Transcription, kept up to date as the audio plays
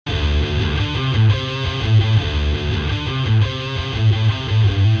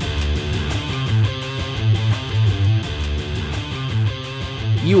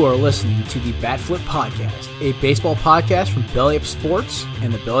You are listening to the Batflip Podcast, a baseball podcast from Belly Up Sports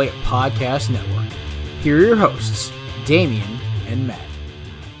and the Belly Up Podcast Network. Here are your hosts, Damian and Matt.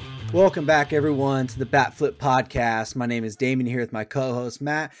 Welcome back, everyone, to the Batflip Podcast. My name is Damian here with my co-host,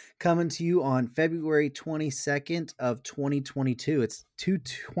 Matt, coming to you on February 22nd of 2022. It's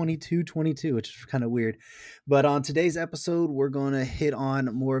 2/22/22, which is kind of weird. But on today's episode, we're going to hit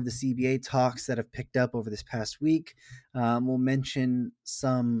on more of the CBA talks that have picked up over this past week. We'll mention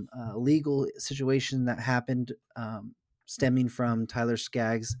some legal situation that happened stemming from Tyler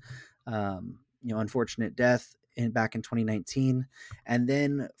Skaggs' unfortunate death back in 2019. And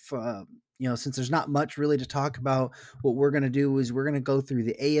then since there's not much really to talk about, what we're going to do is we're going to go through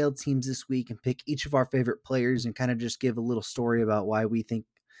the AL teams this week and pick each of our favorite players and kind of just give a little story about why we think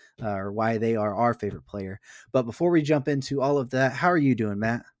or why they are our favorite player. But before we jump into all of that, how are you doing,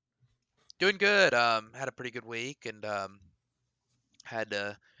 Matt? Doing good. Had a pretty good week and had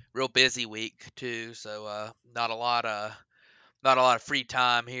a real busy week too. So not a lot of free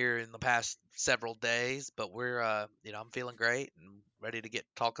time here in the past several days. But we're I'm feeling great and ready to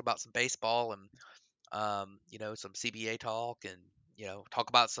talk about some baseball and some CBA talk and talk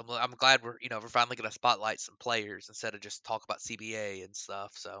about some. I'm glad we're finally going to spotlight some players instead of just talk about CBA and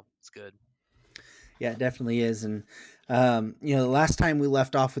stuff. So it's good. Yeah, it definitely is. And, the last time we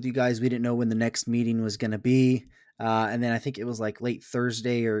left off with you guys, we didn't know when the next meeting was going to be. And then I think it was like late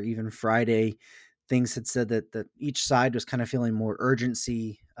Thursday or even Friday, things had said that each side was kind of feeling more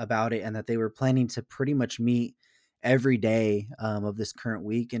urgency about it and that they were planning to pretty much meet every day of this current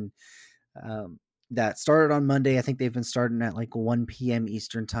week. And that started on Monday. I think they've been starting at like 1 p.m.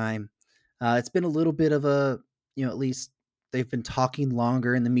 Eastern time. It's been a little bit of a, at least they've been talking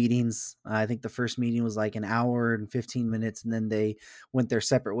longer in the meetings. I think the first meeting was like an hour and 15 minutes, and then they went their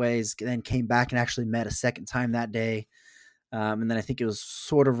separate ways, then came back and actually met a second time that day. And then I think it was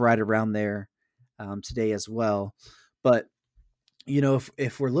sort of right around there today as well. But,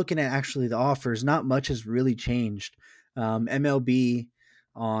 if we're looking at actually the offers, not much has really changed. MLB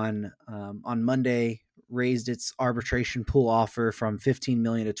on Monday raised its arbitration pool offer from $15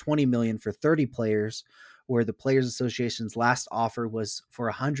 million to $20 million for 30 players, where the Players Association's last offer was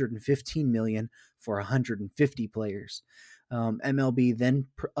for $115 million for 150 players. MLB then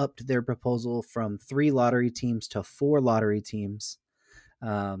upped their proposal from 3 lottery teams to 4 lottery teams.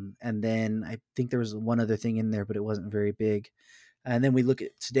 And then I think there was one other thing in there, but it wasn't very big. And then we look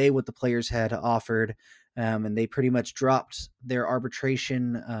at today what the players had offered, and they pretty much dropped their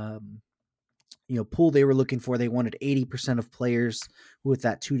arbitration pool they were looking for. They wanted 80% of players with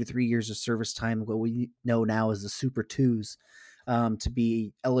that 2 to 3 years of service time, what we know now as the Super Twos, to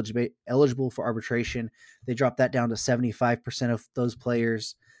be eligible for arbitration. They dropped that down to 75% of those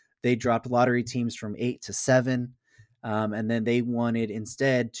players. They dropped lottery teams from 8 to 7. And then they wanted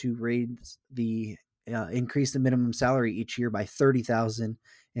instead to increase the minimum salary each year by $30,000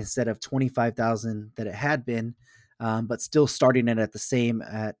 instead of $25,000 that it had been. But still starting it at the same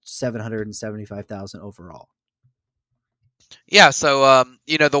at $775,000 overall. Yeah. So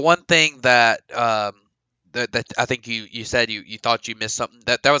the one thing that that I think you said you thought you missed something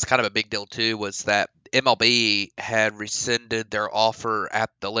that was kind of a big deal too, was that MLB had rescinded their offer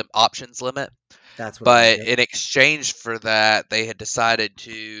at the options limit. That's what. But in exchange for that, they had decided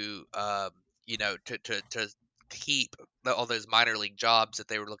to to keep all those minor league jobs that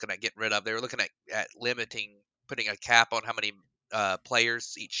they were looking at getting rid of. They were looking at putting a cap on how many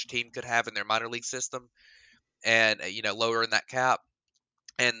players each team could have in their minor league system, and lowering that cap.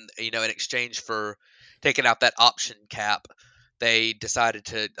 And in exchange for taking out that option cap, they decided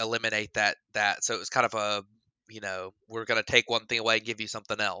to eliminate that. So it was kind of a we're going to take one thing away and give you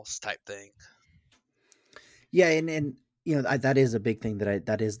something else type thing. Yeah, and that is a big thing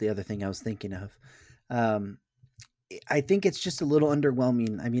that is the other thing I was thinking of. I think it's just a little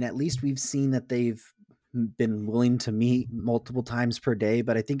underwhelming. I mean, at least we've seen that they've been willing to meet multiple times per day,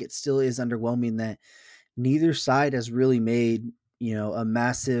 but I think it still is underwhelming that neither side has really made, a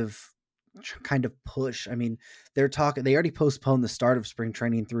massive kind of push. I mean, they already postponed the start of spring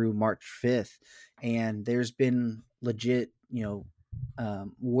training through March 5th, and there's been legit,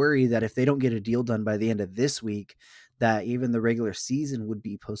 worry that if they don't get a deal done by the end of this week, that even the regular season would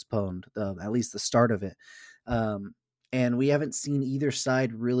be postponed, at least the start of it. And we haven't seen either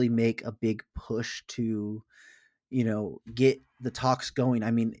side really make a big push to, get the talks going.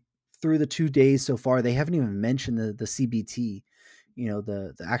 I mean, through the 2 days so far, they haven't even mentioned the CBT,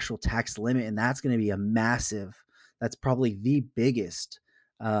 the actual tax limit. And that's going to be that's probably the biggest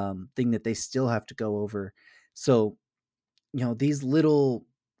thing that they still have to go over. So, these little,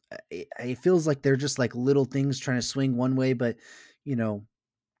 it feels like they're just like little things trying to swing one way, but,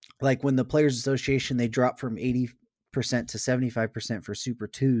 like when the Players Association, they dropped from 80% to 75% for Super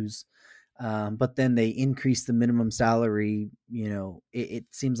Twos. But then they increased the minimum salary. It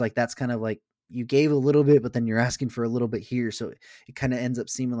seems like that's kind of like you gave a little bit, but then you're asking for a little bit here. So it kind of ends up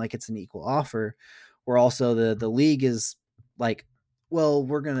seeming like it's an equal offer. Where also the league is like, well,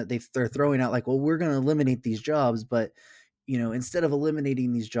 they're throwing out like, well, we're gonna eliminate these jobs, but instead of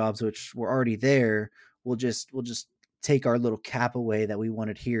eliminating these jobs which were already there, we'll just take our little cap away that we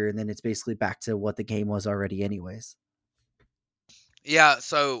wanted here, and then it's basically back to what the game was already, anyways. Yeah,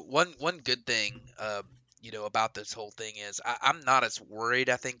 so one good thing, about this whole thing is I'm not as worried,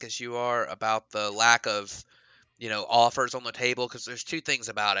 I think, as you are about the lack of, offers on the table, because there's two things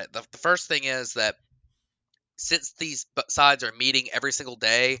about it. The first thing is that since these sides are meeting every single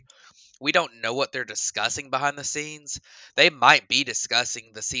day, we don't know what they're discussing behind the scenes. They might be discussing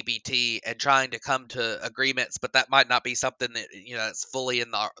the CBT and trying to come to agreements, but that might not be something that that's fully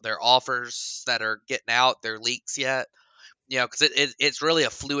in their offers that are getting out, their leaks yet. Because it's really a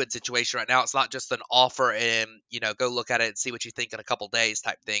fluid situation right now. It's not just an offer and go look at it and see what you think in a couple days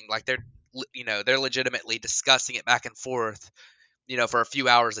type thing. Like they're legitimately discussing it back and forth, for a few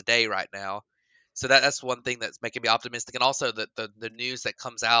hours a day right now. So that's one thing that's making me optimistic, and also the news that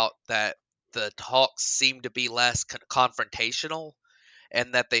comes out that the talks seem to be less confrontational,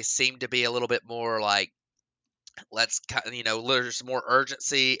 and that they seem to be a little bit more like, there's more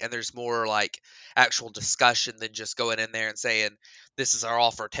urgency and there's more like actual discussion than just going in there and saying this is our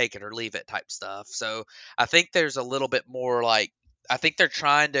offer, take it or leave it type stuff. So I think there's a little bit more like, I think they're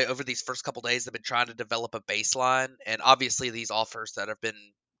trying to, over these first couple days, they've been trying to develop a baseline, and obviously these offers that have been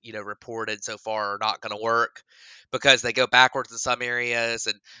reported so far are not going to work because they go backwards in some areas,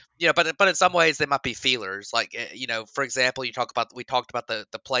 and but in some ways they might be feelers, like for example, we talked about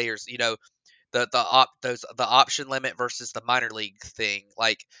the players, the option limit versus the minor league thing.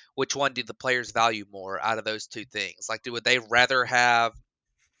 Like, which one do the players value more out of those two things? Like, would they rather have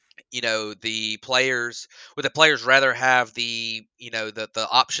the players, would the players rather have the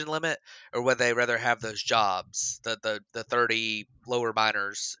option limit, or would they rather have those jobs, the 30 lower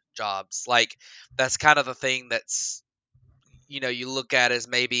minors jobs? Like, that's kind of the thing that's you look at as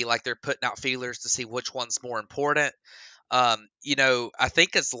maybe like they're putting out feelers to see which one's more important. I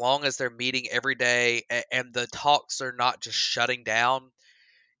think as long as they're meeting every day, and the talks are not just shutting down,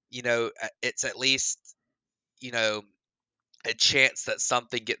 it's at least, you know, a chance that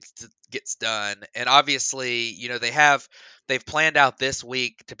something gets done. And obviously, they've planned out this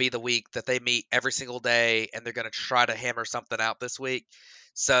week to be the week that they meet every single day, and they're going to try to hammer something out this week.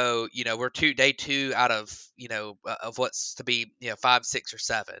 So we're day two out of of what's to be 5, 6, or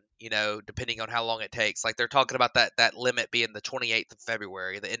 7, depending on how long it takes. Like, they're talking about that limit being the 28th of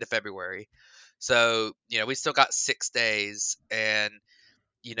February, the end of February. So we still got 6 days, and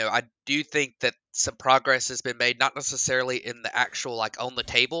I do think that some progress has been made, not necessarily in the actual, like, on the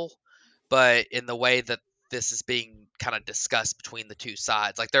table, but in the way that this is being kind of discussed between the two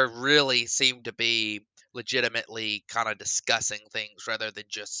sides. Like, there really seem to be legitimately kind of discussing things rather than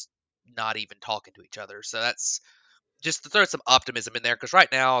just not even talking to each other. So that's just to throw some optimism in there, because right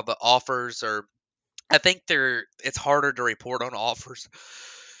now the offers are, I think it's harder to report on offers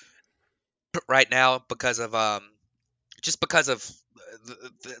right now because of just because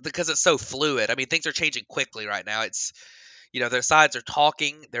it's so fluid. I mean, things are changing quickly right now. It's their sides are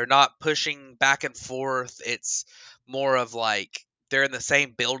talking, they're not pushing back and forth. It's more of like they're in the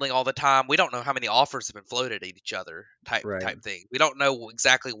same building all the time. We don't know how many offers have been floated at each other, Right. type thing. We don't know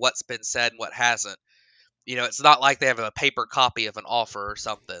exactly what's been said and what hasn't. It's not like they have a paper copy of an offer or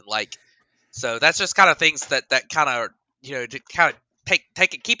something. Like, so that's just kind of things that kind of to kind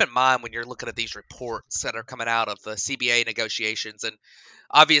of keep in mind when you're looking at these reports that are coming out of the CBA negotiations. And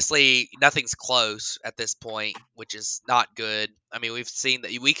obviously nothing's close at this point, which is not good. I mean,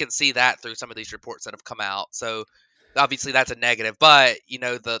 we can see that through some of these reports that have come out. So obviously that's a negative, but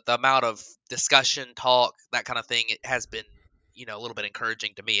the amount of discussion, talk, that kind of thing, it has been a little bit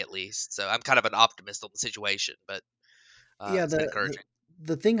encouraging to me, at least. So I'm kind of an optimist on the situation, but Yeah, it's been the encouraging.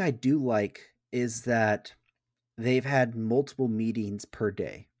 the thing I do like is that they've had multiple meetings per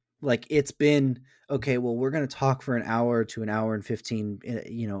day. Like, it's been okay, well, we're going to talk for an hour to an hour and 15,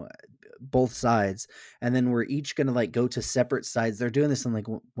 both sides, and then we're each going to like go to separate sides. They're doing this in like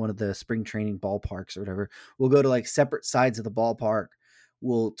one of the spring training ballparks or whatever. We'll go to like separate sides of the ballpark.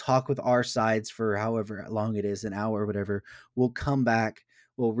 We'll talk with our sides for however long it is, an hour or whatever. We'll come back,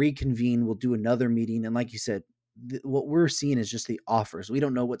 we'll reconvene, we'll do another meeting, and like you said, what we're seeing is just the offers. We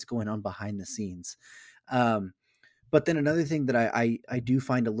don't know what's going on behind the scenes. Um, But then another thing that I do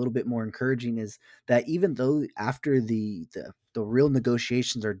find a little bit more encouraging is that even though after the real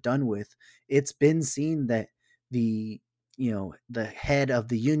negotiations are done with, it's been seen that the the head of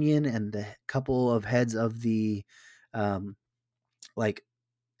the union and the couple of heads of the um, like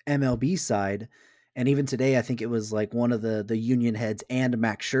MLB side, and even today I think it was like one of the union heads and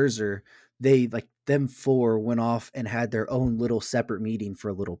Max Scherzer, they like them four went off and had their own little separate meeting for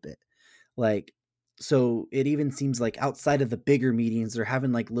a little bit. Like, so it even seems like outside of the bigger meetings, they're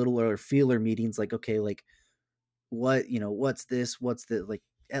having like little or feeler meetings, like, okay, like what, what's this, what's the like,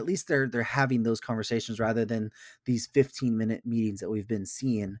 at least they're having those conversations rather than these 15-minute meetings that we've been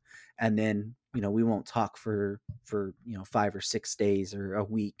seeing. And then, we won't talk for 5 or 6 days or a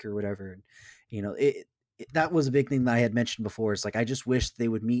week or whatever. And, that was a big thing that I had mentioned before. It's like, I just wish they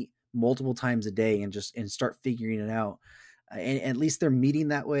would meet multiple times a day and start figuring it out. And at least they're meeting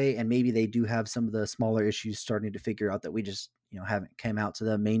that way, and maybe they do have some of the smaller issues starting to figure out that we just haven't came out to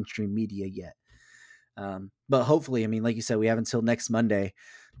the mainstream media yet. But hopefully, I mean, like you said, we have until next Monday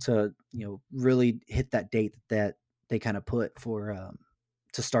to really hit that date that they kind of put for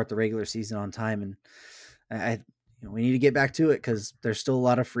to start the regular season on time. And we need to get back to it because there's still a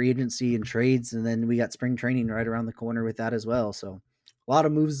lot of free agency and trades, and then we got spring training right around the corner with that as well. So a lot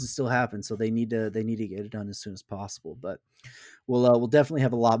of moves to still happen. So they need to get it done as soon as possible. But we'll definitely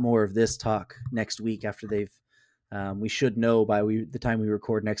have a lot more of this talk next week after they've. We should know by the time we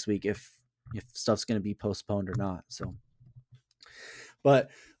record next week if stuff's going to be postponed or not. So, but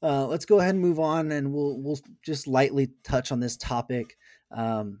let's go ahead and move on, and we'll just lightly touch on this topic.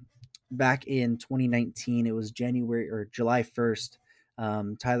 Back in 2019, it was January or July 1st.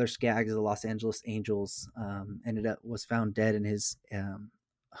 Tyler Skaggs of the Los Angeles Angels was found dead in his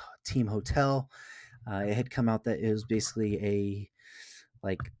team hotel. It had come out that it was basically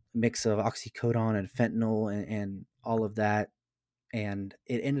a mix of oxycodone and fentanyl and all of that. And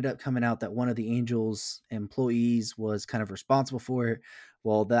it ended up coming out that one of the Angels employees was kind of responsible for it.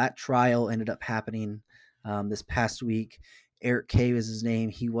 Well, that trial ended up happening this past week. Eric Kay was his name.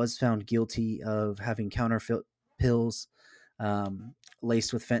 He was found guilty of having counterfeit pills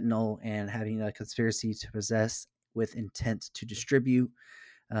laced with fentanyl and having a conspiracy to possess with intent to distribute.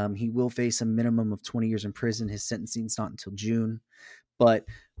 He will face a minimum of 20 years in prison. His sentencing is not until June. But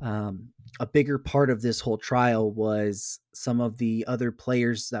a bigger part of this whole trial was some of the other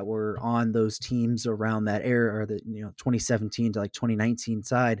players that were on those teams around that era, or the 2017 to 2019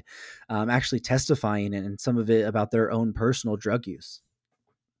 side, actually testifying, and some of it about their own personal drug use.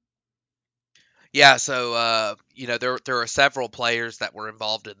 Yeah, so there are several players that were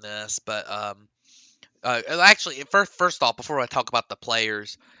involved in this, but actually, first off, before I talk about the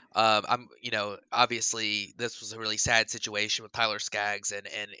players, I'm obviously this was a really sad situation with Tyler Skaggs, and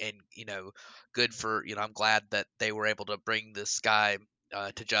good for I'm glad that they were able to bring this guy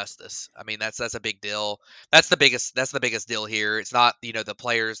to justice. I mean that's a big deal. That's the biggest deal here. It's not the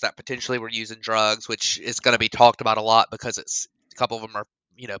players that potentially were using drugs, which is going to be talked about a lot because it's a couple of them are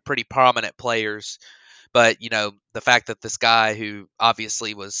pretty prominent players, but the fact that this guy who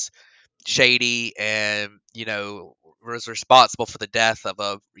obviously was shady and was responsible for the death of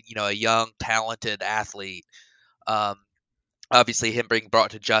a young talented athlete, um, obviously him being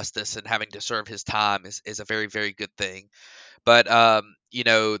brought to justice and having to serve his time is a very, very good thing. But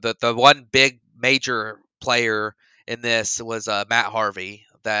the one big major player in this was Matt Harvey,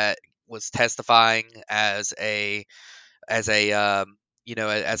 that was testifying as a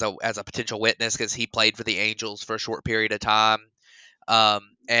potential witness because he played for the Angels for a short period of time.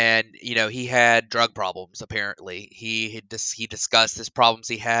 And he had drug problems. Apparently, he discussed his problems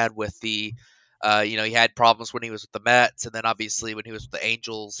he had with the, he had problems when he was with the Mets, and then obviously when he was with the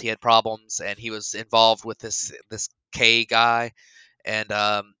Angels, he had problems, and he was involved with this K guy, and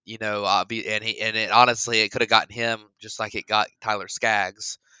and it honestly it could have gotten him just like it got Tyler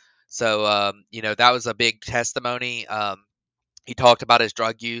Skaggs. So that was a big testimony. He talked about his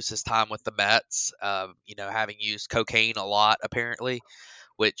drug use, his time with the Mets, having used cocaine a lot apparently,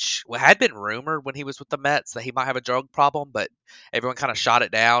 which had been rumored when he was with the Mets that he might have a drug problem, but everyone kind of shot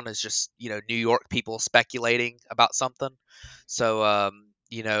it down as just New York people speculating about something. So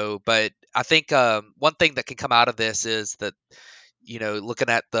but I think one thing that can come out of this is that looking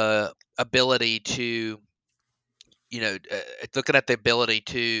at the ability to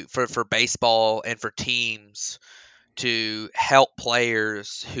for baseball and for teams to help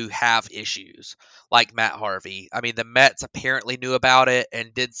players who have issues like Matt Harvey. I mean, the Mets apparently knew about it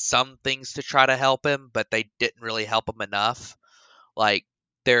and did some things to try to help him, but they didn't really help him enough. Like,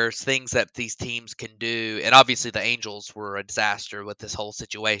 there's things that these teams can do, and obviously the Angels were a disaster with this whole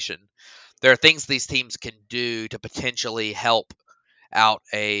situation. There are things these teams can do to potentially help out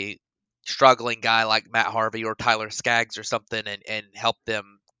a struggling guy like Matt Harvey or Tyler Skaggs or something, and help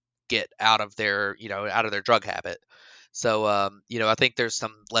them get out of their drug habit. So I think there's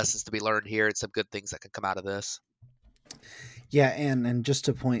some lessons to be learned here and some good things that can come out of this. Yeah, and just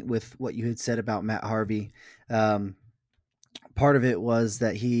to point with what you had said about Matt Harvey, part of it was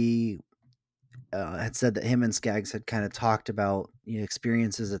that he had said that him and Skaggs had kind of talked about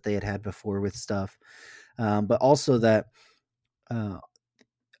experiences that they had had before with stuff, but also that uh,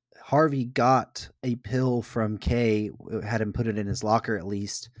 Harvey got a pill from Kay, had him put it in his locker at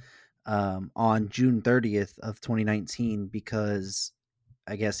least, on June 30th of 2019 because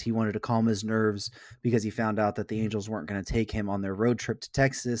I guess he wanted to calm his nerves because he found out that the Angels weren't going to take him on their road trip to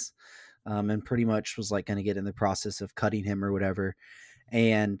Texas, and pretty much was like going to get in the process of cutting him or whatever.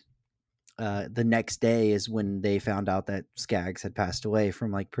 And the next day is when they found out that Skaggs had passed away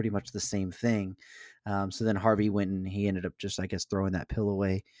from like pretty much the same thing. So then Harvey went and he ended up just, I guess, throwing that pill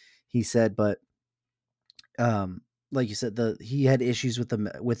away. He said, but like you said, he had issues with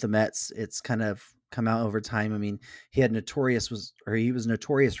the Mets. It's kind of come out over time. I mean, he was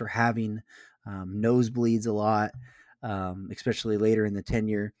notorious for having nosebleeds a lot, especially later in the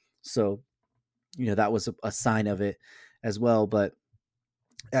tenure. So that was a sign of it as well. But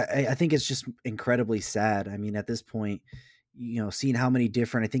I think it's just incredibly sad. I mean, at this point, seeing how many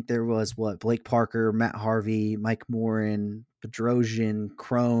different, I think there was Blake Parker, Matt Harvey, Mike Morin, Bedrosian,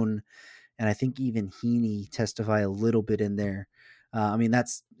 Crone, and I think even Heaney testify a little bit in there. I mean,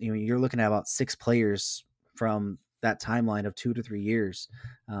 that's you're looking at about 6 players from that timeline of 2 to 3 years,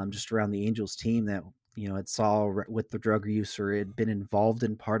 just around the Angels team that had saw with the drug use or had been involved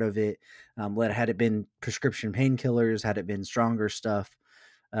in part of it. Had it been prescription painkillers, had it been stronger stuff.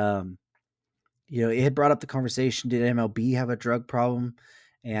 It had brought up the conversation: did MLB have a drug problem?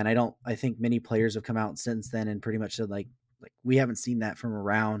 And I think many players have come out since then and pretty much said like we haven't seen that from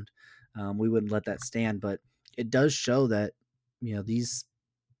around. We wouldn't let that stand, but it does show that these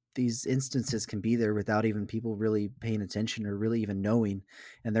instances can be there without even people really paying attention or really even knowing,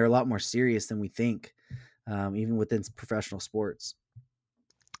 and they're a lot more serious than we think, even within professional sports.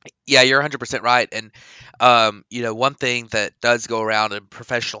 Yeah, you're 100% right. And, one thing that does go around in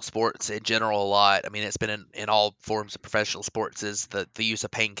professional sports in general a lot, I mean, it's been in all forms of professional sports, is the use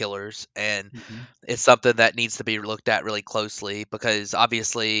of painkillers. And Mm-hmm. it's something that needs to be looked at really closely because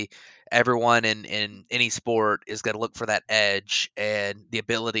obviously everyone in any sport is going to look for that edge, and the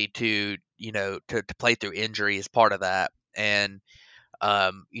ability to play through injury is part of that. And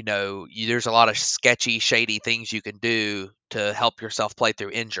there's a lot of sketchy, shady things you can do to help yourself play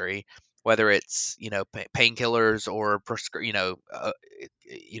through injury, whether it's painkillers or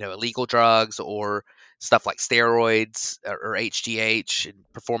illegal drugs or stuff like steroids or HGH and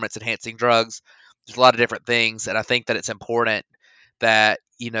performance enhancing drugs. There's a lot of different things, and I think that it's important that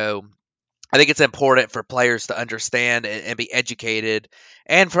I think it's important for players to understand and be educated,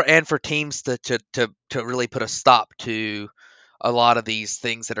 and for teams to really put a stop to a lot of these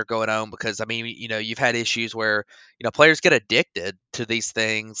things that are going on. Because I mean, you've had issues where players get addicted to these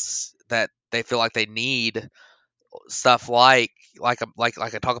things that they feel like they need, stuff like I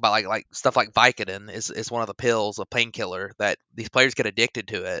talk about, like stuff like Vicodin is one of the pills, a painkiller that these players get addicted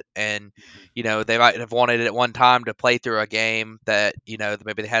to it. And they might have wanted it at one time to play through a game that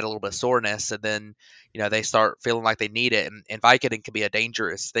maybe they had a little bit of soreness, and then they start feeling like they need it. And Vicodin can be a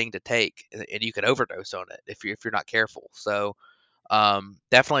dangerous thing to take, and you can overdose on it if you're not careful. So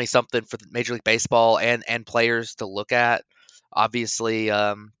definitely something for Major League Baseball and players to look at. Obviously,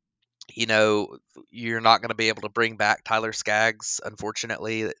 you know, you're not going to be able to bring back Tyler Skaggs.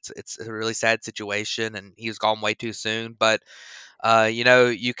 Unfortunately, it's a really sad situation, and he was gone way too soon. But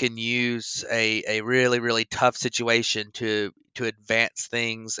you can use a really really tough situation to advance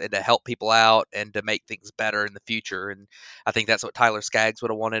things and to help people out and to make things better in the future. And I think that's what Tyler Skaggs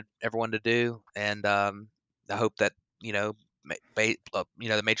would have wanted everyone to do. And I hope that the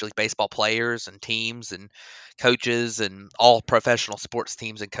Major League Baseball players and teams and coaches and all professional sports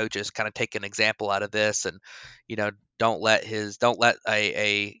teams and coaches kind of take an example out of this, and don't let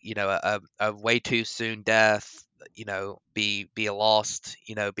a way too soon death be lost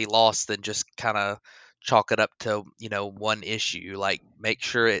and just kind of chalk it up to one issue. Like, make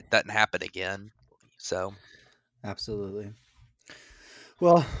sure it doesn't happen again. So Absolutely.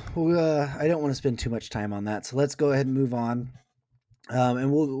 Well, I don't want to spend too much time on that, so let's go ahead and move on.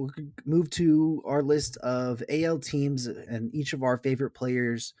 And we'll move to our list of AL teams and each of our favorite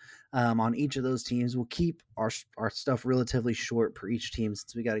players on each of those teams. We'll keep our stuff relatively short per each team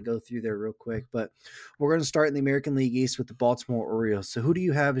since we got to go through there real quick. But we're going to start in the American League East with the Baltimore Orioles. So who do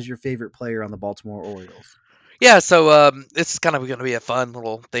you have as your favorite player on the Baltimore Orioles? Yeah, so it's kind of going to be a fun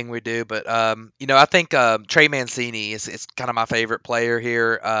little thing we do, but I think Trey Mancini is kind of my favorite player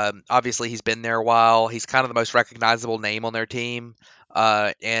here. Obviously, he's been there a while. He's kind of the most recognizable name on their team,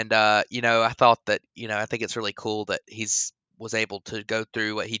 and I thought that I think it's really cool that he's was able to go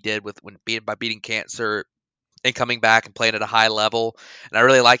through what he did with when being by beating cancer and coming back and playing at a high level. And I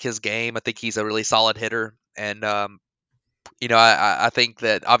really like his game. I think he's a really solid hitter, and I think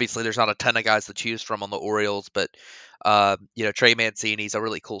that obviously there's not a ton of guys to choose from on the Orioles, but Trey Mancini's a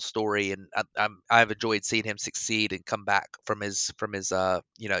really cool story, and I've enjoyed seeing him succeed and come back from his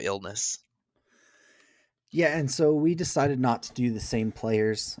illness. Yeah, and so we decided not to do the same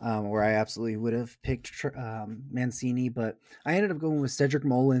players, where I absolutely would have picked Mancini, but I ended up going with Cedric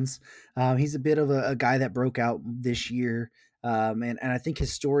Mullins. He's a bit of a guy that broke out this year, and I think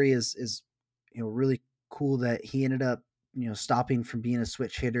his story is really cool that he ended up stopping from being a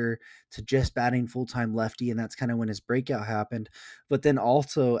switch hitter to just batting full time lefty, and that's kind of when his breakout happened. But then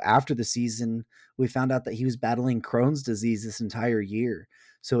also after the season, we found out that he was battling Crohn's disease this entire year.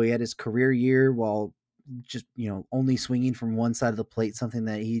 So he had his career year while just only swinging from one side of the plate, something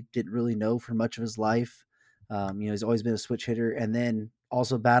that he didn't really know for much of his life. He's always been a switch hitter, and then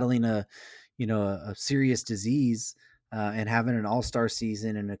also battling a serious disease, and having an all-star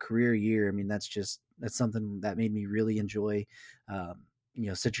season and a career year. I mean, that's something that made me really enjoy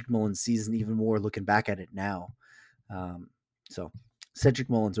Cedric Mullins' season even more looking back at it now. So Cedric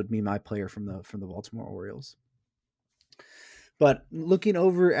Mullins would be my player from the Baltimore Orioles. But looking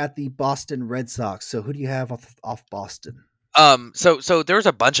over at the Boston Red Sox, so who do you have off Boston? So there's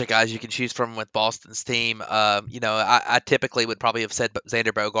a bunch of guys you can choose from with Boston's team. I typically would probably have said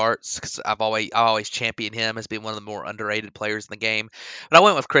Xander Bogaerts because I always champion him as being one of the more underrated players in the game. But I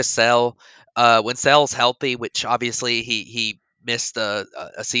went with Chris Sale. When Sale's healthy, which obviously he missed a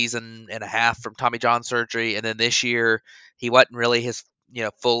season and a half from Tommy John surgery, and then this year he wasn't really his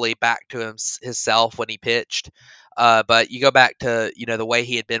fully back to himself when he pitched. But you go back to the way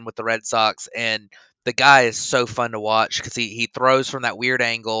he had been with the Red Sox, and the guy is so fun to watch because he throws from that weird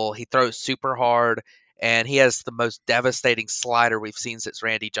angle. He throws super hard, and he has the most devastating slider we've seen since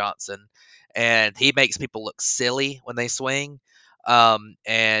Randy Johnson. And he makes people look silly when they swing.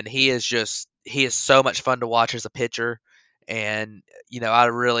 And he is so much fun to watch as a pitcher. And I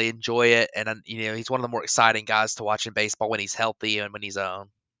really enjoy it. And he's one of the more exciting guys to watch in baseball when he's healthy and when he's on.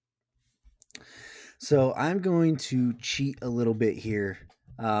 So I'm going to cheat a little bit here.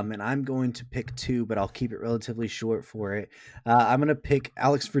 And I'm going to pick two, but I'll keep it relatively short for it. I'm going to pick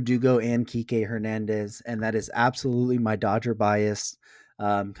Alex Verdugo and Kike Hernandez, and that is absolutely my Dodger bias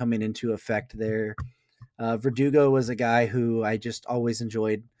coming into effect there. Verdugo was a guy who I just always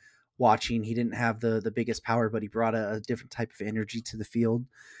enjoyed watching. He didn't have the biggest power, but he brought a different type of energy to the field.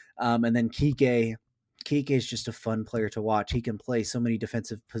 And then Kike is just a fun player to watch. He can play so many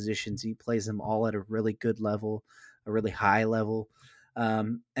defensive positions. He plays them all at a really good level, a really high level.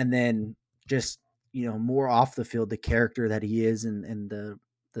 And then just more off the field, the character that he is, and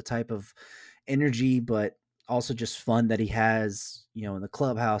the type of energy, but also just fun that he has, in the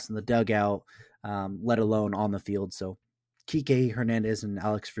clubhouse and the dugout, let alone on the field. So Kike Hernandez and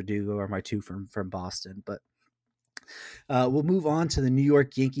Alex Verdugo are my two from Boston. But we'll move on to the New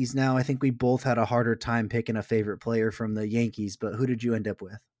York Yankees now. I think we both had a harder time picking a favorite player from the Yankees, but who did you end up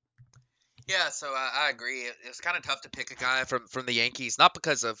with? Yeah, so I agree. It's kind of tough to pick a guy from the Yankees, not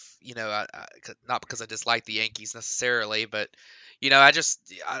because of not because I dislike the Yankees necessarily, but I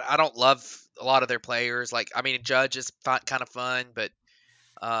don't love a lot of their players. Like I mean, Judge is kind of fun, but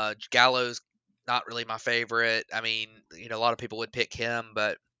Gallo's not really my favorite. I mean, a lot of people would pick him,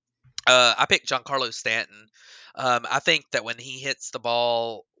 but I picked Giancarlo Stanton. I think that when he hits the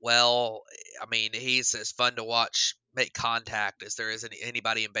ball well, I mean, he's as fun to watch make contact as there is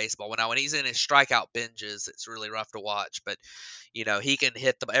anybody in baseball. When he's in his strikeout binges, it's really rough to watch. But he can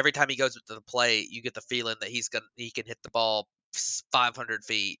hit the every time he goes to the plate, you get the feeling that he can hit the ball 500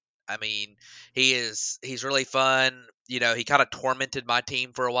 feet. I mean, he's really fun. He kind of tormented my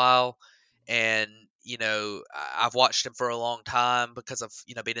team for a while, and I've watched him for a long time because of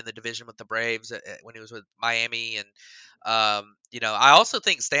being in the division with the Braves when he was with Miami, and I also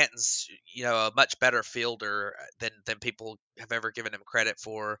think Stanton's a much better fielder than people have ever given him credit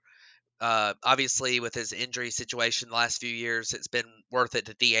for. Obviously, with his injury situation the last few years, it's been worth it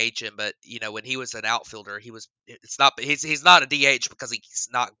to DH him. But when he was an outfielder, he's not a DH because he's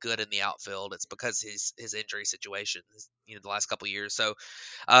not good in the outfield. It's because his injury situation, the last couple of years. So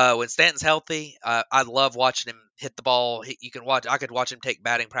when Stanton's healthy, I love watching him hit the ball. I could watch him take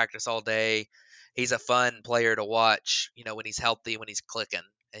batting practice all day. He's a fun player to watch. When he's healthy, when he's clicking,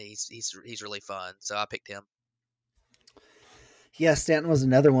 he's really fun. So I picked him. Yeah, Stanton was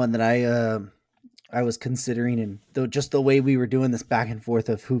another one that I was considering, and just the way we were doing this back and forth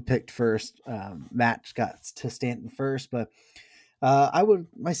of who picked first, Matt got to Stanton first, but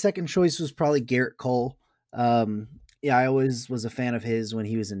my second choice was probably Garrett Cole. Yeah, I always was a fan of his when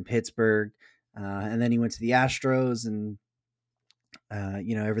he was in Pittsburgh, and then he went to the Astros, and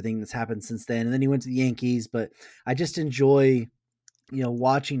everything that's happened since then, and then he went to the Yankees. But I just enjoy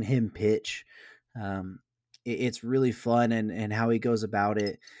watching him pitch. It's really fun, and how he goes about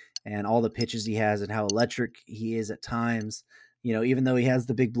it, and all the pitches he has, and how electric he is at times. Even though he has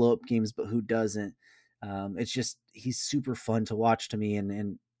the big blow up games, but who doesn't? It's just he's super fun to watch to me,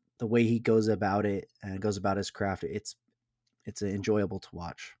 and the way he goes about it and goes about his craft, it's enjoyable to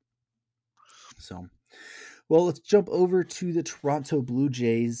watch. So, well, let's jump over to the Toronto Blue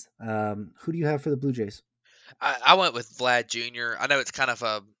Jays. Who do you have for the Blue Jays? I went with Vlad Jr. I know it's kind of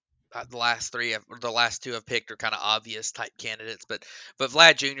the last two I've picked are kind of obvious type candidates, but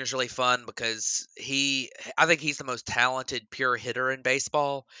Vlad Jr. is really fun because I think he's the most talented pure hitter in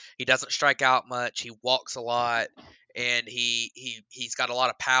baseball. He doesn't strike out much. He walks a lot, and he's got a lot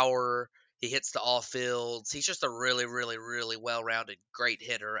of power. He hits to all fields. He's just a really, really, really well-rounded, great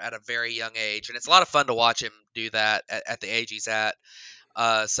hitter at a very young age, and it's a lot of fun to watch him do that at the age he's at.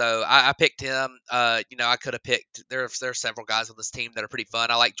 So I picked him. I could have picked. There are several guys on this team that are pretty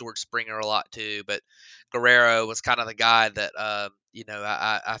fun. I like George Springer a lot too, but Guerrero was kind of the guy that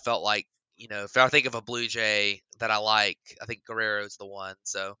I felt like if I think of a Blue Jay that I like, I think Guerrero's the one.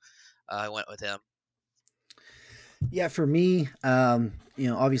 So I went with him. Yeah, for me,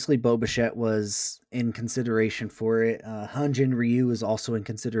 obviously Bo Bichette was in consideration for it. Hyun-Jin Ryu was also in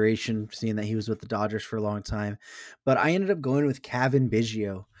consideration, seeing that he was with the Dodgers for a long time. But I ended up going with Cavan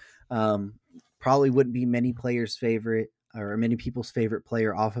Biggio. Probably wouldn't be many players' favorite or many people's favorite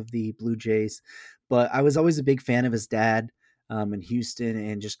player off of the Blue Jays, but I was always a big fan of his dad in Houston,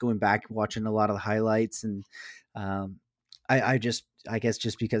 and just going back watching a lot of the highlights, and I guess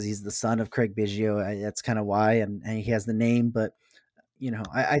just because he's the son of Craig Biggio, that's kind of why, and he has the name. But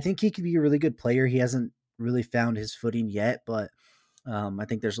I think he could be a really good player. He hasn't really found his footing yet, but I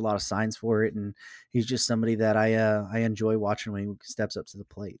think there's a lot of signs for it, and he's just somebody that I enjoy watching when he steps up to the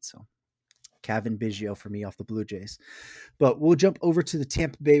plate. So Cavan Biggio for me off the Blue Jays. But we'll jump over to the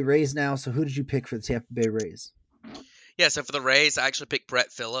Tampa Bay Rays now. So who did you pick for the Tampa Bay Rays? Yeah, so for the Rays, I actually picked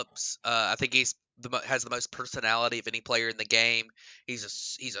Brett Phillips. I think he's has the most personality of any player in the game. He's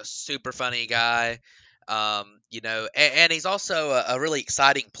a super funny guy. And he's also a really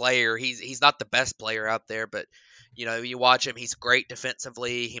exciting player. He's not the best player out there, but you watch him. He's great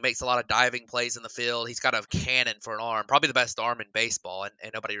defensively. He makes a lot of diving plays in the field. He's got a cannon for an arm, probably the best arm in baseball,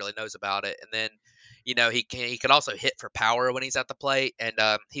 and nobody really knows about it. And then he can also hit for power when he's at the plate, and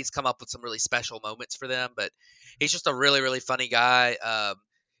he's come up with some really special moments for them. But he's just a really, really funny guy.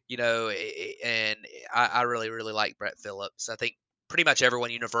 And I really, really like Brett Phillips. I think pretty much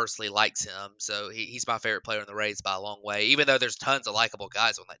everyone universally likes him. So he's my favorite player in the Rays by a long way, even though there's tons of likable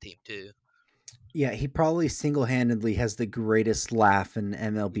guys on that team too. Yeah, he probably single-handedly has the greatest laugh in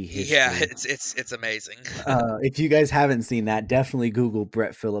MLB history. Yeah, it's amazing. If you guys haven't seen that, definitely Google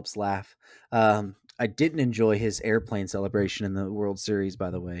Brett Phillips laugh. I didn't enjoy his airplane celebration in the World Series,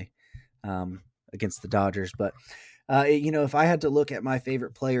 by the way, against the Dodgers. But if I had to look at my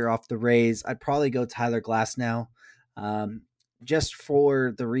favorite player off the Rays, I'd probably go Tyler Glasnow. Just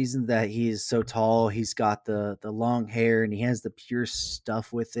for the reason that he is so tall, he's got the long hair, and he has the pure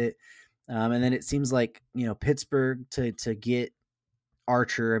stuff with it. And then it seems like Pittsburgh to get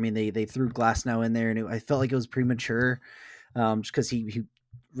Archer. I mean, they threw Glasnow in there, and I felt like it was premature, just because he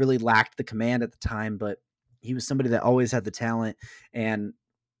really lacked the command at the time. But he was somebody that always had the talent, and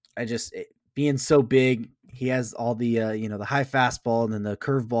being so big, he has all the the high fastball, and then the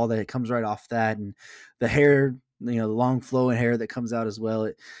curveball that comes right off that, and the hair, the long flowing hair that comes out as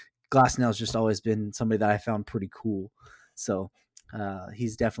well. Glasnow's just always been somebody that I found pretty cool. So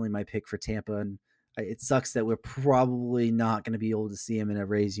he's definitely my pick for Tampa, and it sucks that we're probably not going to be able to see him in a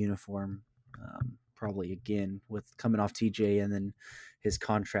Rays uniform probably again with coming off TJ and then his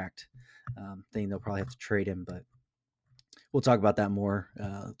contract thing. They'll probably have to trade him, but we'll talk about that more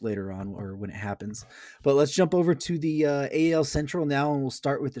later on or when it happens. But let's jump over to the AL Central now, and we'll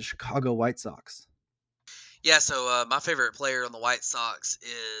start with the Chicago White Sox. Yeah, so my favorite player on the White Sox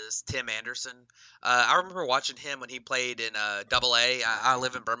is Tim Anderson. I remember watching him when he played in Double A. I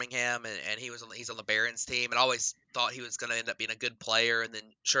live in Birmingham, and he's on the Barons team, and I always thought he was going to end up being a good player, and then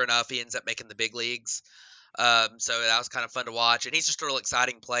sure enough, he ends up making the big leagues. So that was kind of fun to watch, and he's just a real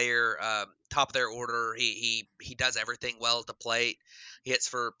exciting player. Top of their order, he does everything well at the plate. He hits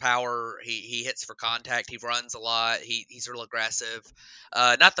for power. He hits for contact. He runs a lot. He's real aggressive.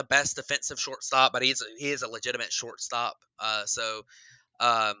 Not the best defensive shortstop, but he is a legitimate shortstop. I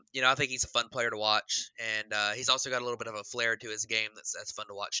think he's a fun player to watch, and he's also got a little bit of a flair to his game that's fun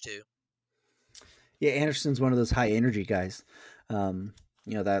to watch too. Yeah, Anderson's one of those high energy guys,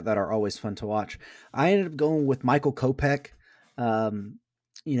 that are always fun to watch. I ended up going with Michael Kopech.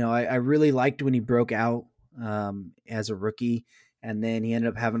 I really liked when he broke out as a rookie, and then he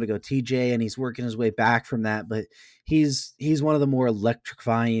ended up having to go TJ, and he's working his way back from that. But he's one of the more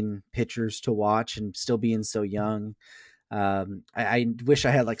electrifying pitchers to watch, and still being so young. I wish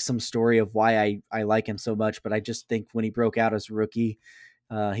I had like some story of why I like him so much, but I just think when he broke out as a rookie,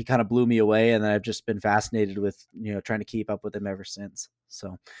 he kind of blew me away, and then I've just been fascinated with trying to keep up with him ever since.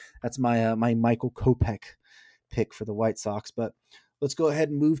 So that's my my Michael Kopech pick for the White Sox. But let's go ahead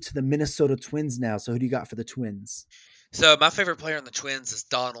and move to the Minnesota Twins now. So who do you got for the Twins? So my favorite player on the Twins is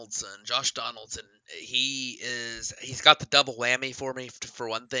Donaldson, Josh Donaldson. He's got the double whammy for me. For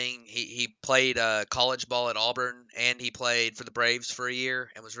one thing, he played college ball at Auburn, and he played for the Braves for a year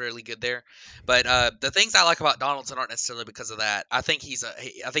and was really good there. But the things I like about Donaldson aren't necessarily because of that. I think he's a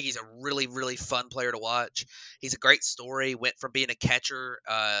really really fun player to watch. He's a great story. Went from being a catcher,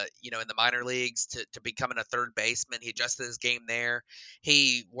 in the minor leagues to becoming a third baseman. He adjusted his game there.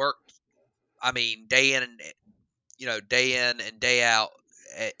 He worked, day in and day out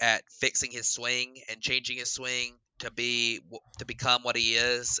at fixing his swing and changing his swing to become what he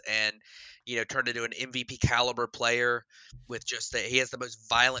is, and turned into an MVP caliber player with just that. He has the most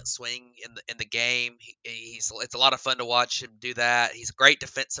violent swing in the game. It's a lot of fun to watch him do that. He's a great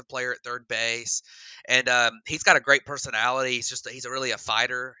defensive player at third base, and he's got a great personality. He's really a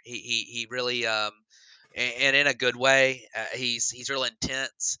fighter. He really and in a good way. He's real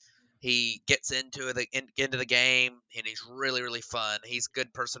intense. He gets into the game, and he's really really fun. He's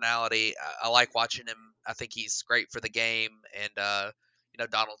good personality. I like watching him. I think he's great for the game, and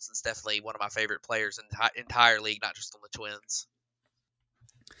Donaldson's definitely one of my favorite players in the entire league, not just on the Twins.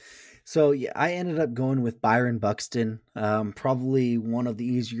 So yeah, I ended up going with Byron Buxton. Probably one of the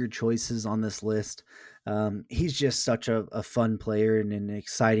easier choices on this list. He's just such a fun player and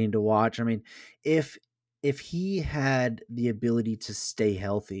exciting to watch. I mean, if he had the ability to stay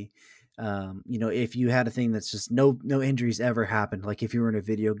healthy, if you had a thing that's just no injuries ever happened, like if you were in a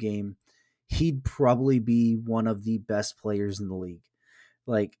video game, he'd probably be one of the best players in the league.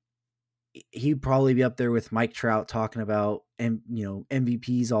 Like he'd probably be up there with Mike Trout talking about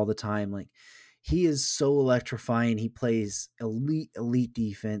MVPs all the time. Like he is so electrifying. He plays elite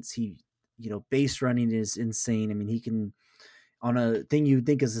defense. Base running is insane. I mean, he can, on a thing you would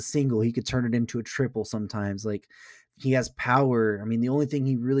think is a single, he could turn it into a triple sometimes. Like he has power. I mean, the only thing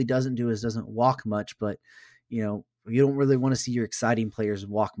he really doesn't do is doesn't walk much, but you don't really want to see your exciting players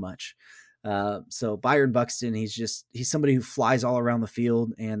walk much. So Byron Buxton, he's somebody who flies all around the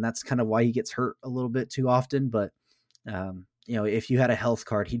field, and that's kind of why he gets hurt a little bit too often. But if you had a health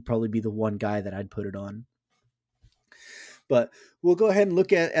card, he'd probably be the one guy that I'd put it on. But we'll go ahead and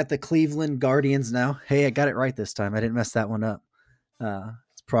look at the Cleveland Guardians now. Hey, I got it right this time. I didn't mess that one up.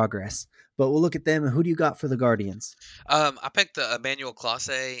 It's progress. But we'll look at them. Who do you got for the Guardians? I picked the Emmanuel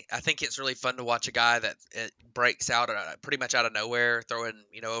Clase. I think it's really fun to watch a guy that breaks out pretty much out of nowhere, throwing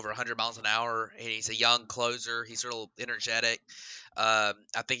over 100 miles an hour. And he's a young closer. He's real energetic. I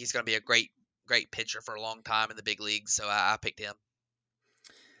think he's going to be a great pitcher for a long time in the big leagues. So I picked him.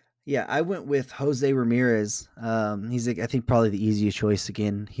 Yeah, I went with Jose Ramirez. He's, I think, probably the easiest choice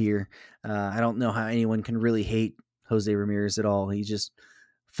again here. I don't know how anyone can really hate Jose Ramirez at all. He's just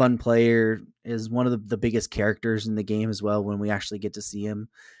fun player, is one of the biggest characters in the game as well when we actually get to see him.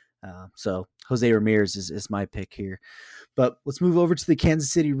 So Jose Ramirez is my pick here. But let's move over to the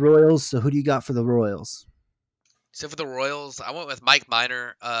Kansas City Royals. So who do you got for the Royals? So for the Royals, I went with Mike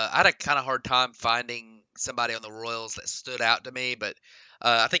Minor. I had a kind of hard time finding somebody on the Royals that stood out to me, but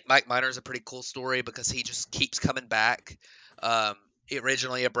I think Mike Minor is a pretty cool story because he just keeps coming back.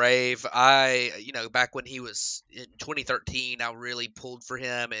 Originally a Brave, back when he was in 2013, I really pulled for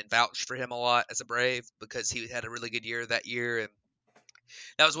him and vouched for him a lot as a Brave because he had a really good year that year, and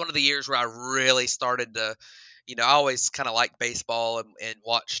that was one of the years where I really started to I always kind of liked baseball and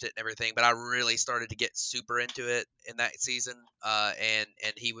watched it and everything, but I really started to get super into it in that season. And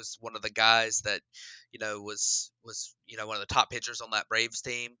he was one of the guys that, was one of the top pitchers on that Braves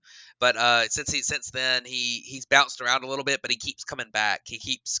team. But since then he's bounced around a little bit, but he keeps coming back. He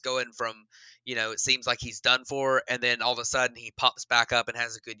keeps going from, it seems like he's done for, and then all of a sudden he pops back up and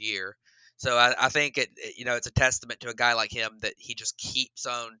has a good year. So I think it's a testament to a guy like him that he just keeps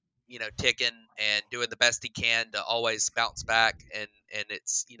on, ticking and doing the best he can to always bounce back, and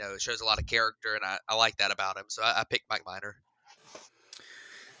it's, it shows a lot of character, and I like that about him. So I picked Mike Minor.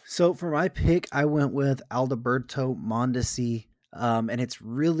 So for my pick, I went with Alberto Mondesi, and it's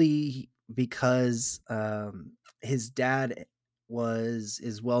really because his dad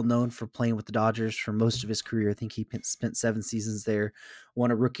is well known for playing with the Dodgers for most of his career. I think he spent 7 seasons there,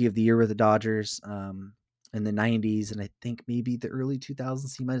 won a Rookie of the Year with the Dodgers in the '90s, and I think maybe the early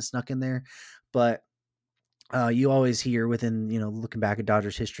 2000s he might have snuck in there, but. You always hear within, looking back at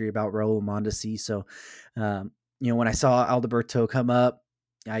Dodgers history about Raul Mondesi. So, when I saw Alberto come up,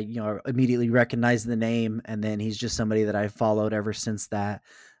 I, immediately recognized the name, and then he's just somebody that I've followed ever since that.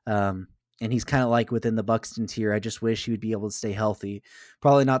 And he's kind of like within the Buxton tier. I just wish he would be able to stay healthy.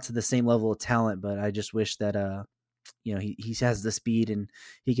 Probably not to the same level of talent, but I just wish that, he has the speed and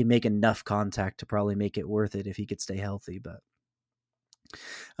he can make enough contact to probably make it worth it if he could stay healthy. But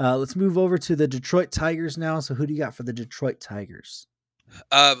let's move over to the Detroit Tigers now. So who do you got for the Detroit Tigers?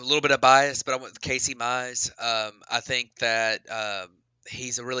 A little bit of bias, but I went with Casey Mize. I think that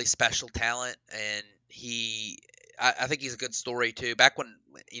he's a really special talent, and I think he's a good story too. Back when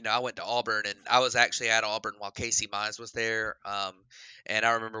I went to Auburn, and I was actually at Auburn while Casey Mize was there, and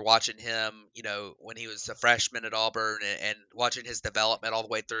I remember watching him, when he was a freshman at Auburn, and watching his development all the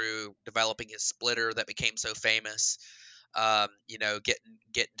way through developing his splitter that became so famous.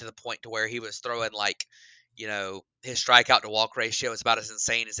 Getting to the point to where he was throwing like, his strikeout to walk ratio is about as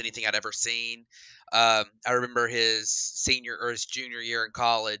insane as anything I'd ever seen. I remember his junior year in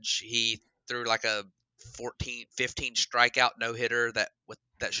college, he threw like a 15 strikeout no hitter that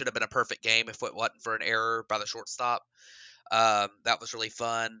should have been a perfect game if it wasn't for an error by the shortstop. That was really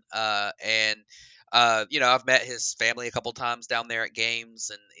fun. I've met his family a couple times down there at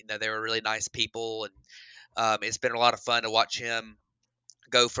games, and they were really nice people, and it's been a lot of fun to watch him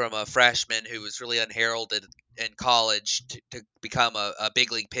go from a freshman who was really unheralded in college to become a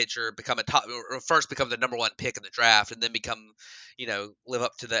big league pitcher, first become the number one pick in the draft, and then live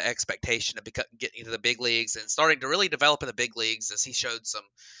up to the expectation of getting into the big leagues and starting to really develop in the big leagues, as he showed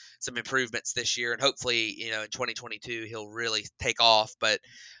some improvements this year, and hopefully, in 2022 he'll really take off. But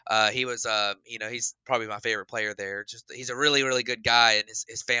he's probably my favorite player there. Just he's a really, really good guy, and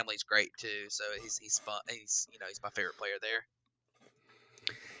his family's great too. So he's fun. He's my favorite player there.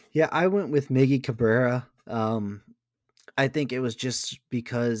 Yeah, I went with Miggy Cabrera. I think it was just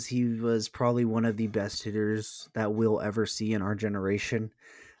because he was probably one of the best hitters that we'll ever see in our generation.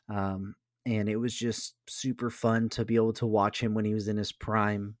 And it was just super fun to be able to watch him when he was in his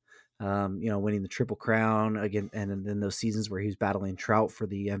prime, winning the Triple Crown again, and then those seasons where he was battling Trout for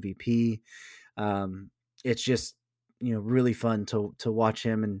the MVP. It's just, really fun to watch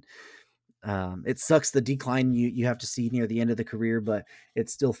him. And it sucks the decline you have to see near the end of the career, but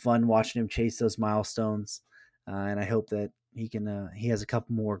it's still fun watching him chase those milestones. And I hope that he has a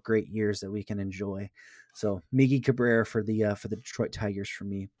couple more great years that we can enjoy. So Miggy Cabrera for the Detroit Tigers for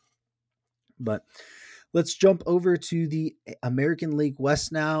me. But let's jump over to the American League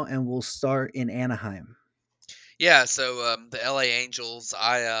West now, and we'll start in Anaheim. Yeah, so the LA Angels,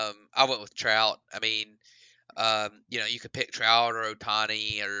 I went with Trout. I mean, you could pick Trout or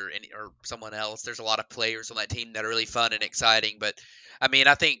Ohtani or someone else. There's a lot of players on that team that are really fun and exciting. But I mean,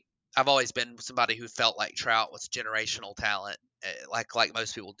 I think I've always been somebody who felt like Trout was generational talent, like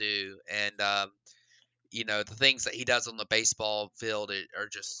most people do. And the things that he does on the baseball field are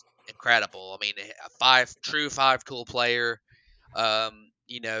just incredible. I mean, a five-tool player.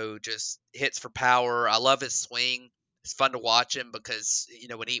 Just hits for power. I love his swing. It's fun to watch him because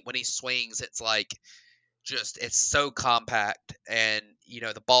when he swings, it's like it's so compact, and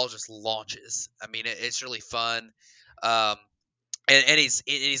the ball just launches. I mean, it's really fun. Um, and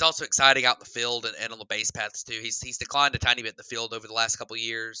he's also exciting out in the field and on the base paths too. He's declined a tiny bit in the field over the last couple of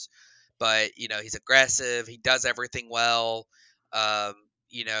years, but he's aggressive. He does everything well. Um,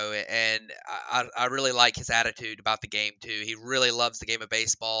 and I really like his attitude about the game too. He really loves the game of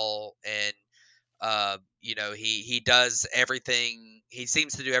baseball, and he does everything. He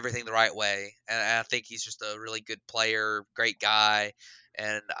seems to do everything the right way, and I think he's just a really good player, great guy,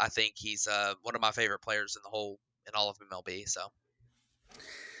 and I think he's one of my favorite players in all of MLB. So.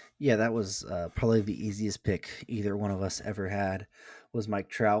 Yeah, that was probably the easiest pick either one of us ever had was Mike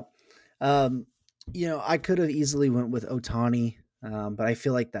Trout. Um, I could have easily went with Otani, but I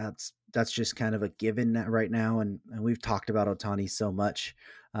feel like that's just kind of a given right now, and we've talked about Otani so much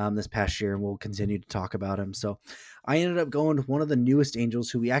this past year, and we'll continue to talk about him. So I ended up going with one of the newest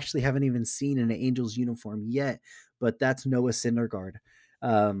Angels, who we actually haven't even seen in an Angels uniform yet, but that's Noah Syndergaard.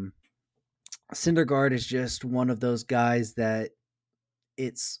 Um, Syndergaard is just one of those guys that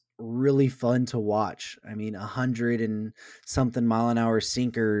it's really fun to watch. I mean, 100 and something mile an hour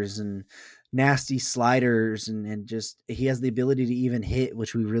sinkers and nasty sliders, and just he has the ability to even hit,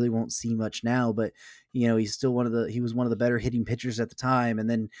 which we really won't see much now. But he's still he was one of the better hitting pitchers at the time. And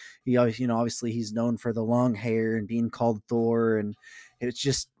then he always, obviously he's known for the long hair and being called Thor, and it's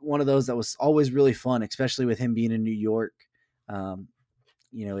just one of those that was always really fun, especially with him being in New York. Um,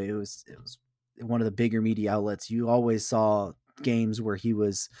 it was one of the bigger media outlets. You always saw games where he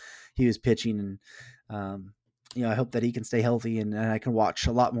was pitching, and I hope that he can stay healthy, and I can watch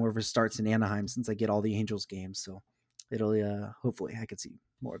a lot more of his starts in Anaheim since I get all the Angels games. So it'll hopefully I could see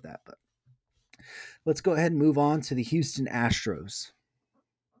more of that. But let's go ahead and move on to the Houston Astros.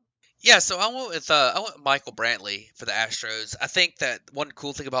 Yeah, so I went with Michael Brantley for the Astros. I think that one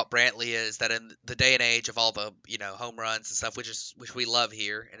cool thing about Brantley is that in the day and age of all the home runs and stuff, which we love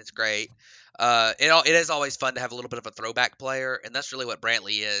here, and it's great. It is always fun to have a little bit of a throwback player, and that's really what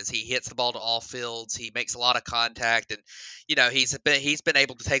Brantley is. He hits the ball to all fields. He makes a lot of contact, and he's been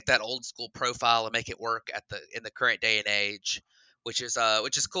able to take that old school profile and make it work in the current day and age, which is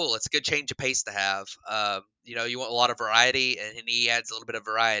cool. It's a good change of pace to have. You want a lot of variety, and he adds a little bit of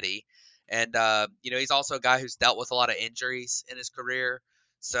variety. And he's also a guy who's dealt with a lot of injuries in his career.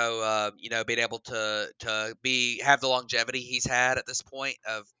 So being able to have the longevity he's had at this point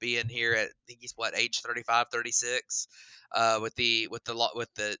of being here at, I think he's what, age 35, 36, with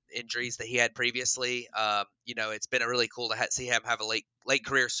the injuries that he had previously. It's been a really cool to see him have a late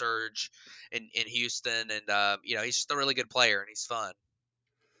career surge in Houston, and he's just a really good player and he's fun.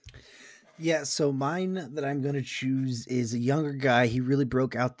 Yeah, so mine that I'm going to choose is a younger guy. He really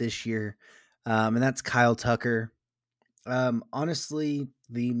broke out this year, and that's Kyle Tucker. Honestly,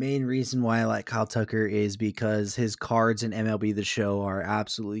 the main reason why I like Kyle Tucker is because his cards in MLB The Show are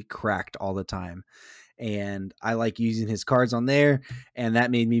absolutely cracked all the time. And I like using his cards on there, and that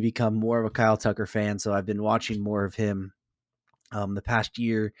made me become more of a Kyle Tucker fan. So I've been watching more of him the past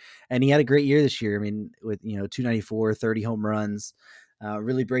year, and he had a great year this year. I mean, with 294, 30 home runs,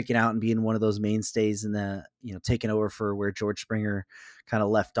 really breaking out and being one of those mainstays in the taking over for where George Springer kind of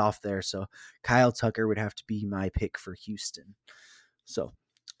left off there. So Kyle Tucker would have to be my pick for Houston. So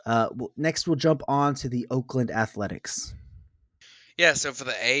next we'll jump on to the Oakland Athletics. Yeah, so for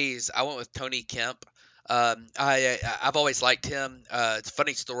the A's, I went with Tony Kemp. I've always liked him. It's a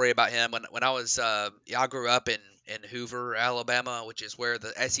funny story about him. When I grew up in Hoover, Alabama, which is where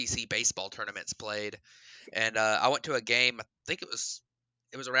the SEC baseball tournaments played, and I went to a game. I think it was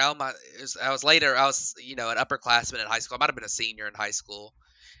around I was later. I was an upperclassman in high school. I might have been a senior in high school,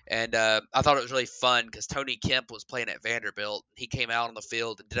 and I thought it was really fun because Tony Kemp was playing at Vanderbilt. He came out on the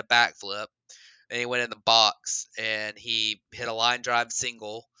field and did a backflip, and he went in the box and he hit a line drive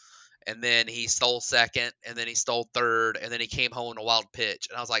single, and then he stole second, and then he stole third, and then he came home in a wild pitch.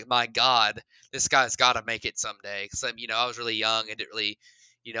 And I was like, my God, this guy's got to make it someday. Because I was really young and didn't really,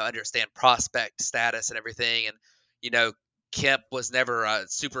 understand prospect status and everything. And Kemp was never a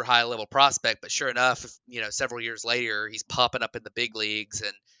super high level prospect, but sure enough, several years later, he's popping up in the big leagues,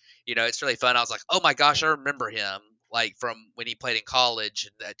 and it's really fun. I was like, oh my gosh, I remember him, like from when he played in college,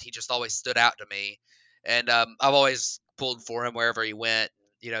 and that he just always stood out to me. And I've always pulled for him wherever he went.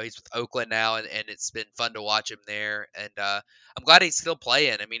 He's with Oakland now, and it's been fun to watch him there. And I'm glad he's still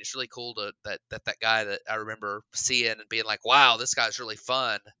playing. I mean, it's really cool that guy that I remember seeing and being like, wow, this guy's really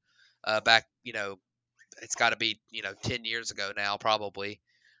fun. Back, it's got to be 10 years ago now, probably.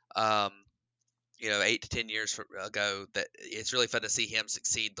 Um, 8 to 10 years ago. That it's really fun to see him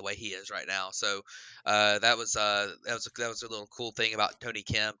succeed the way he is right now. So that was a little cool thing about Tony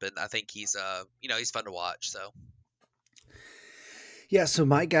Kemp, and I think he's fun to watch. So. Yeah, so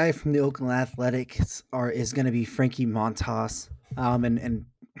my guy from the Oakland Athletics is going to be Frankie Montas, and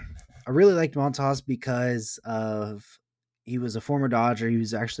I really liked Montas because of he was a former Dodger. He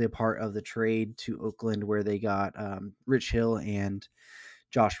was actually a part of the trade to Oakland where they got Rich Hill and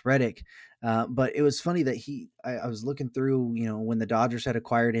Josh Reddick. But it was funny that I was looking through, when the Dodgers had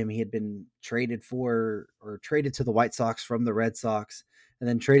acquired him, he had been traded to the White Sox from the Red Sox, and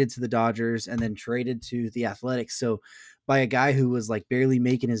then traded to the Dodgers, and then traded to the Athletics. So by a guy who was like barely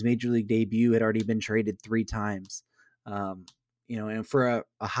making his major league debut, had already been traded 3 times. and for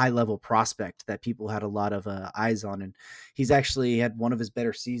a high level prospect that people had a lot of eyes on. And he's actually had one of his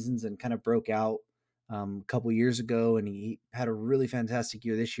better seasons and kind of broke out a couple years ago. And he had a really fantastic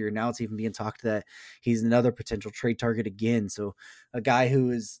year this year. Now it's even being talked that he's another potential trade target again. So a guy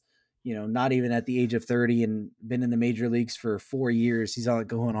who is, not even at the age of 30 and been in the major leagues for 4 years, he's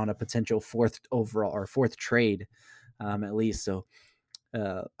going on a potential fourth overall or fourth trade at least. So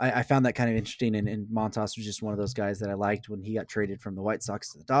I found that kind of interesting, and Montas was just one of those guys that I liked when he got traded from the White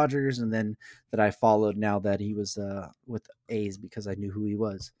Sox to the Dodgers, and then that I followed now that he was with A's because I knew who he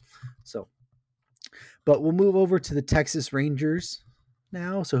was. So, but we'll move over to the Texas Rangers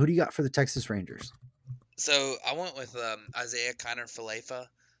now. So who do you got for the Texas Rangers? So I went with Isaiah Kiner-Falefa,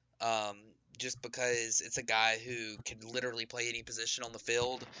 just because it's a guy who can literally play any position on the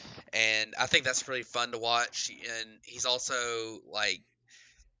field, and I think that's really fun to watch. And he's also like,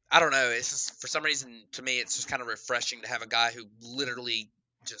 I don't know, it's just for some reason to me it's just kind of refreshing to have a guy who literally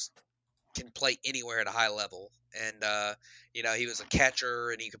just can play anywhere at a high level. And he was a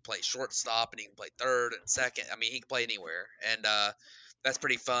catcher, and he could play shortstop, and he can play third and second. I mean, he can play anywhere, and that's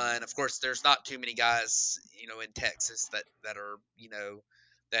pretty fun. Of course, there's not too many guys, in Texas that are,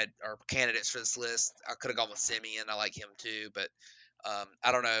 that are candidates for this list. I could have gone with Simeon. I like him too, but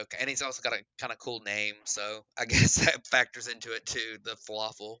I don't know. And he's also got a kind of cool name, so I guess that factors into it too, the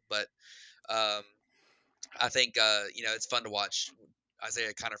falafel. But I think it's fun to watch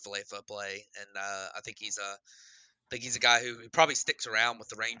Isaiah Kiner-Falefa play, and I think he's a guy who probably sticks around with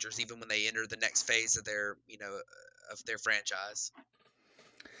the Rangers even when they enter the next phase of their franchise.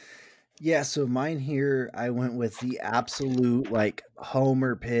 Yeah, so mine here, I went with the absolute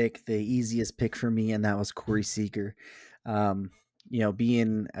homer pick, the easiest pick for me, and that was Corey Seager.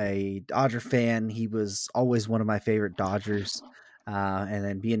 Being a Dodger fan, he was always one of my favorite Dodgers. And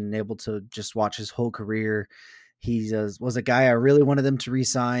then being able to just watch his whole career, he was a guy I really wanted them to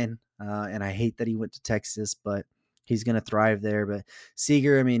re-sign. And I hate that he went to Texas, but he's going to thrive there. But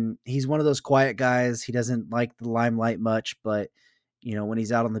Seager, I mean, he's one of those quiet guys. He doesn't like the limelight much, but when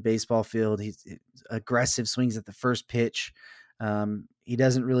he's out on the baseball field, he's aggressive, swings at the first pitch. He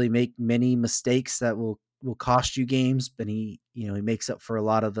doesn't really make many mistakes that will cost you games, but he makes up for a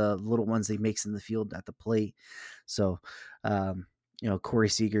lot of the little ones that he makes in the field at the plate. So, Corey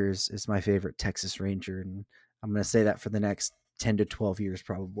Seager is my favorite Texas Ranger, and I'm going to say that for the next 10 to 12 years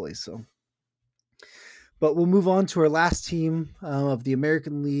probably. So, but we'll move on to our last team of the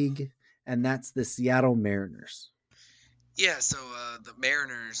American League, and that's the Seattle Mariners. Yeah, so the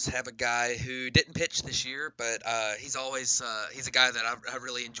Mariners have a guy who didn't pitch this year, but he's a guy that I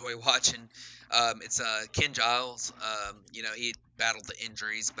really enjoy watching. It's Ken Giles. He battled the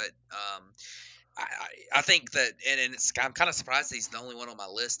injuries, but I think that, and I'm kind of surprised that he's the only one on my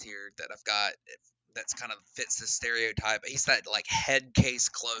list here that I've got that's kind of fits the stereotype. He's that head case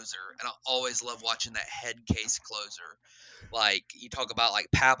closer, and I always love watching that head case closer. Like you talk about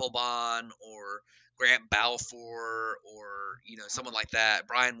Papelbon or Grant Balfour or someone like that,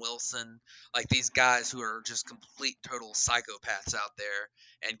 Brian Wilson, like these guys who are just complete total psychopaths out there.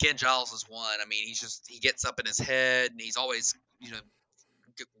 And Ken Giles is one. I mean, he gets up in his head, and he's always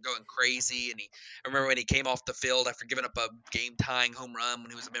going crazy. And I remember when he came off the field after giving up a game-tying home run when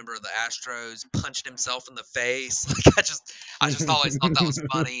he was a member of the Astros, punched himself in the face. I just always thought that was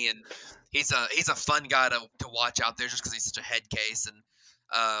funny. And he's a fun guy to watch out there just because he's such a head case. And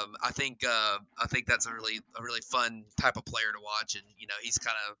I think that's a really fun type of player to watch. And he's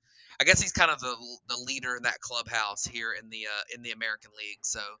kind of the leader in that clubhouse here in the American League.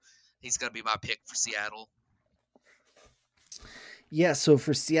 So he's going to be my pick for Seattle. Yeah, so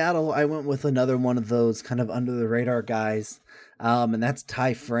for Seattle, I went with another one of those kind of under the radar guys, and that's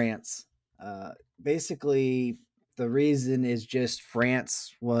Ty France. Basically, the reason is just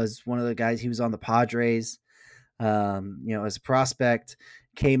France was one of the guys. He was on the Padres, as a prospect,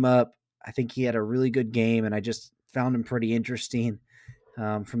 came up. I think he had a really good game, and I just found him pretty interesting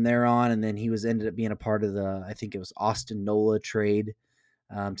from there on. And then he ended up being a part of I think it was Austin Nola trade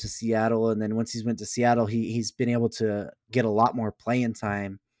to Seattle. And then once he's went to Seattle, he's been able to get a lot more playing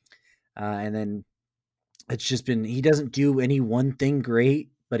time. And then it's just been, he doesn't do any one thing great,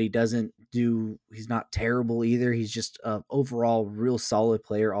 but he's not terrible either. He's just an overall real solid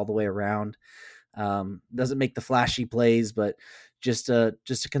player all the way around. Doesn't make the flashy plays, but just a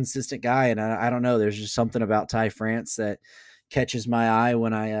consistent guy. And I don't know, there's just something about Ty France that catches my eye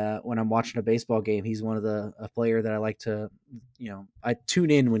when I'm watching a baseball game. He's one of a player that I like to, I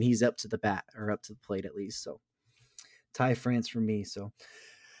tune in when he's up to the bat or up to the plate at least. So Ty France for me. So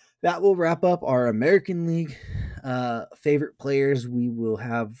that will wrap up our American League favorite players. We will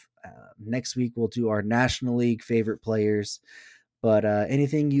have next week, we'll do our National League favorite players. But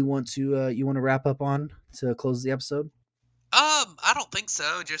anything you want to wrap up on to close the episode? I don't think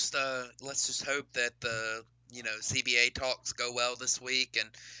so. Just let's just hope that the CBA talks go well this week, and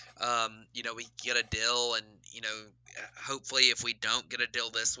we get a deal, and hopefully if we don't get a deal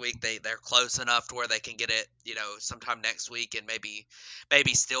this week, they're close enough to where they can get it sometime next week, and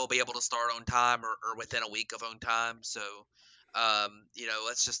maybe still be able to start on time or within a week of on time. So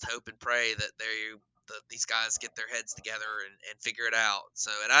let's just hope and pray that these guys get their heads together and figure it out.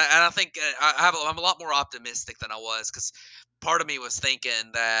 So, and I think I'm a lot more optimistic than I was, because part of me was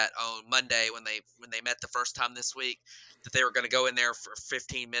thinking that on Monday when they met the first time this week, that they were going to go in there for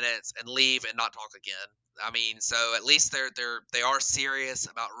 15 minutes and leave and not talk again. I mean, so at least they are serious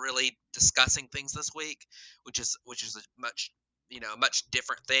about really discussing things this week, which is a much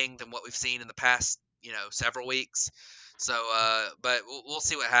different thing than what we've seen in the past several weeks. So, but we'll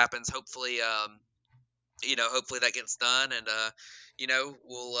see what happens. Hopefully, hopefully that gets done, and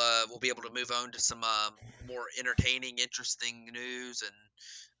we'll be able to move on to some more entertaining, interesting news,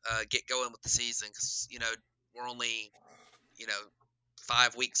 and get going with the season, because we're only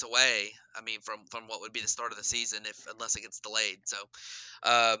 5 weeks away. I mean, from what would be the start of the season, unless it gets delayed. So,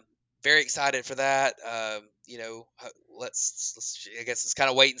 very excited for that. Let's I guess it's kind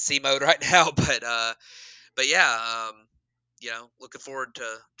of wait and see mode right now, but yeah, looking forward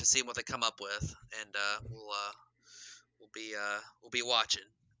to seeing what they come up with, and we'll be watching.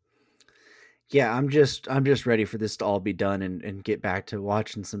 Yeah, I'm just ready for this to all be done and get back to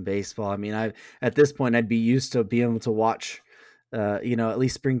watching some baseball. I mean, at this point I'd be used to being able to watch at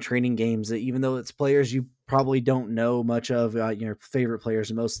least spring training games, even though it's players you probably don't know much of. Your favorite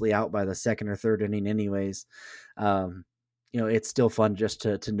players are mostly out by the second or third inning anyways. It's still fun just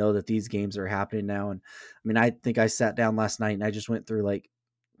to know that these games are happening now. And I mean, I think I sat down last night and I just went through like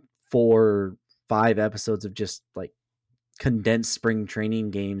 4 or 5 episodes of just like condensed spring training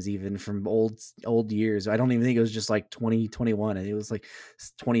games, even from old years. I don't even think it was just like 2021. It was like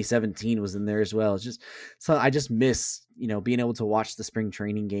 2017 was in there as well. It's just, so I just miss, being able to watch the spring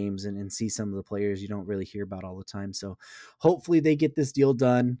training games and see some of the players you don't really hear about all the time. So hopefully they get this deal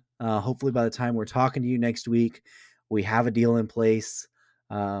done. Hopefully by the time we're talking to you next week, we have a deal in place.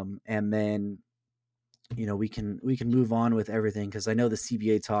 And then, we can move on with everything. 'Cause I know the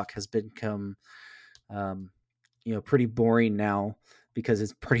CBA talk has become, pretty boring now because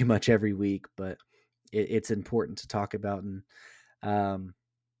it's pretty much every week, but it's important to talk about. And I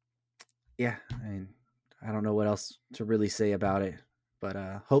mean, I don't know what else to really say about it, but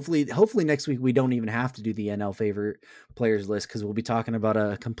hopefully next week we don't even have to do the NL favorite players list, because we'll be talking about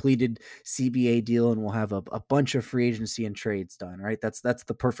a completed CBA deal and we'll have a bunch of free agency and trades done, right? That's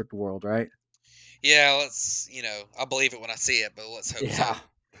the perfect world, right? Yeah, let's I'll believe it when I see it, but let's hope so.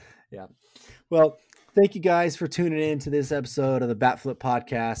 Yeah. Well, thank you guys for tuning in to this episode of the Bat Flip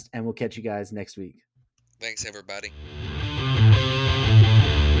Podcast, and we'll catch you guys next week. Thanks, everybody.